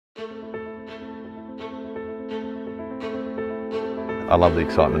I love the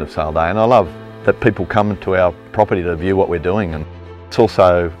excitement of sale day, and I love that people come to our property to view what we're doing, and it's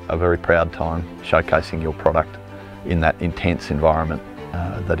also a very proud time showcasing your product in that intense environment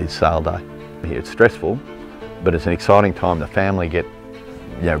that is sale day. It's stressful, but it's an exciting time. The family get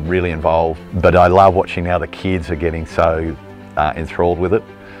really involved, but I love watching how the kids are getting so enthralled with it.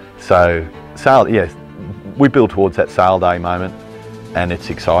 So we build towards that sale day moment, and it's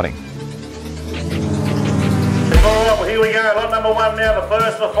exciting. Alright, well here we go, lot number one now, the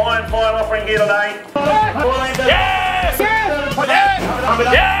first of a fine offering here today. Yes! Yes!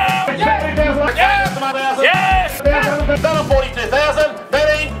 Yes! Yes! Done on 42,000,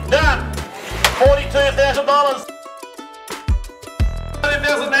 betting, done. $42,000.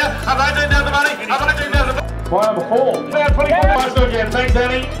 18,000 now, up 18,000 money, up 18,000. One number four. Now 24 much good again, thanks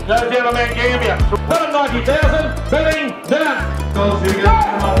Annie. No down on Mount Gambier. Done on 90,000, betting, done. Done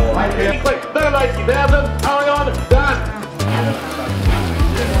on 80,000, hurry on, done.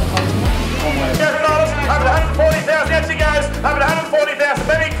 Up at 140,000, out she goes. Up at 140,000,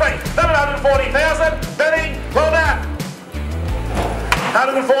 betting free. Done at 140,000, betting, well done.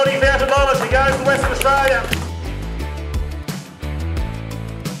 $140,000 she goes to Western Australia.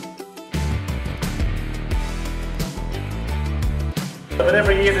 But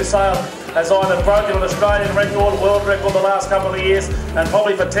every year this sale has either broken an Australian record, world record the last couple of years, and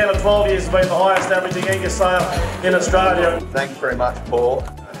probably for 10 or 12 years has been the highest averaging Angus sale in Australia. Thanks very much, Paul.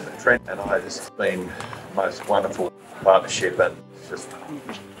 Trent and I, this has been the most wonderful partnership, and it's just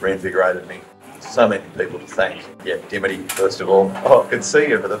reinvigorated me. So many people to thank. Yeah, Dimity, first of all. Oh, I could see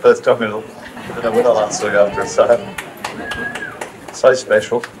you for the first time in a last week after a sale. So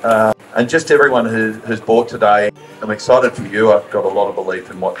special. And just everyone who's bought today, I'm excited for you. I've got a lot of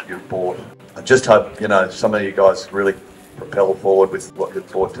belief in what you've bought. I just hope, some of you guys really propel forward with what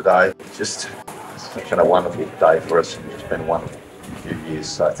you've bought today. It's just such a wonderful day for us. It's been a wonderful few years.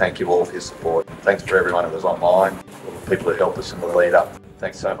 So thank you all for your support. Thanks for everyone who was online, all the people who helped us in the lead up.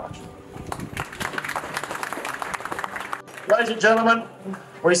 Thanks so much. Ladies and gentlemen,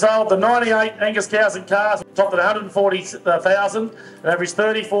 we sold the 98 Angus cows and calves, topped at 140,000 and averaged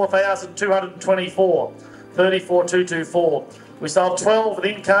 34,224, 34,224. We sold 12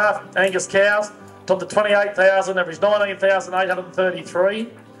 within calf Angus cows, topped at 28,000, averaged 19,833,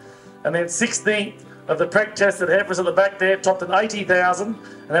 and then 60 of the preg tested heifers at the back there, topped at 80,000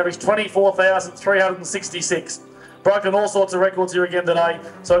 and averaged 24,366. Broken all sorts of records here again today.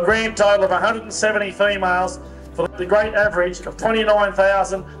 So a grand total of 170 females for the great average of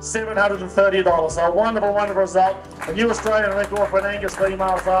 $29,730. So a wonderful, wonderful result. A new Australian record for an Angus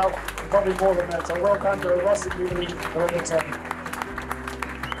female sale, and probably more than that. So well done to the Ross community for the next one.